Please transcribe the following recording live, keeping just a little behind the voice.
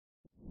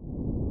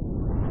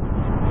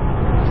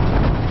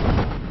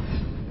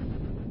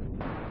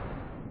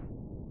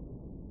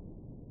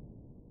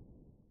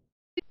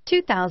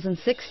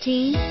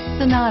2016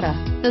 Sonata.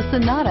 The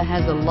Sonata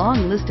has a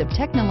long list of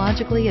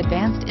technologically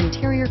advanced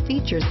interior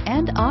features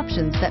and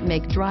options that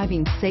make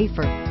driving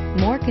safer,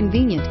 more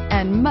convenient,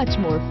 and much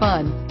more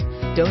fun.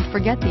 Don't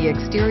forget the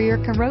exterior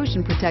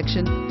corrosion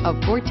protection, a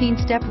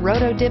 14-step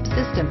roto-dip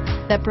system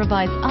that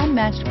provides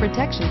unmatched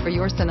protection for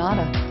your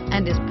Sonata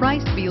and is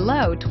priced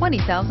below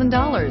 $20,000.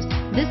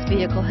 This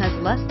vehicle has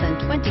less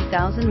than 20,000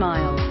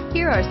 miles.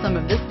 Here are some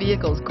of this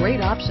vehicle's great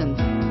options: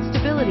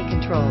 stability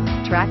control,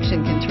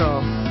 traction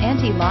control,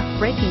 anti-lock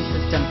braking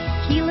system,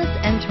 keyless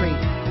entry,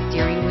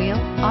 steering wheel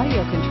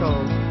audio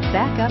controls,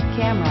 backup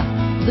camera,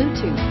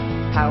 Bluetooth,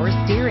 power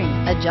steering,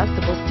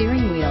 adjustable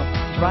steering wheel,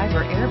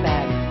 driver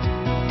airbag.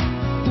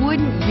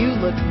 Wouldn't you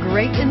look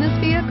great in this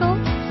vehicle?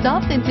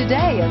 Stop in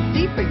today and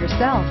see for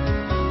yourself.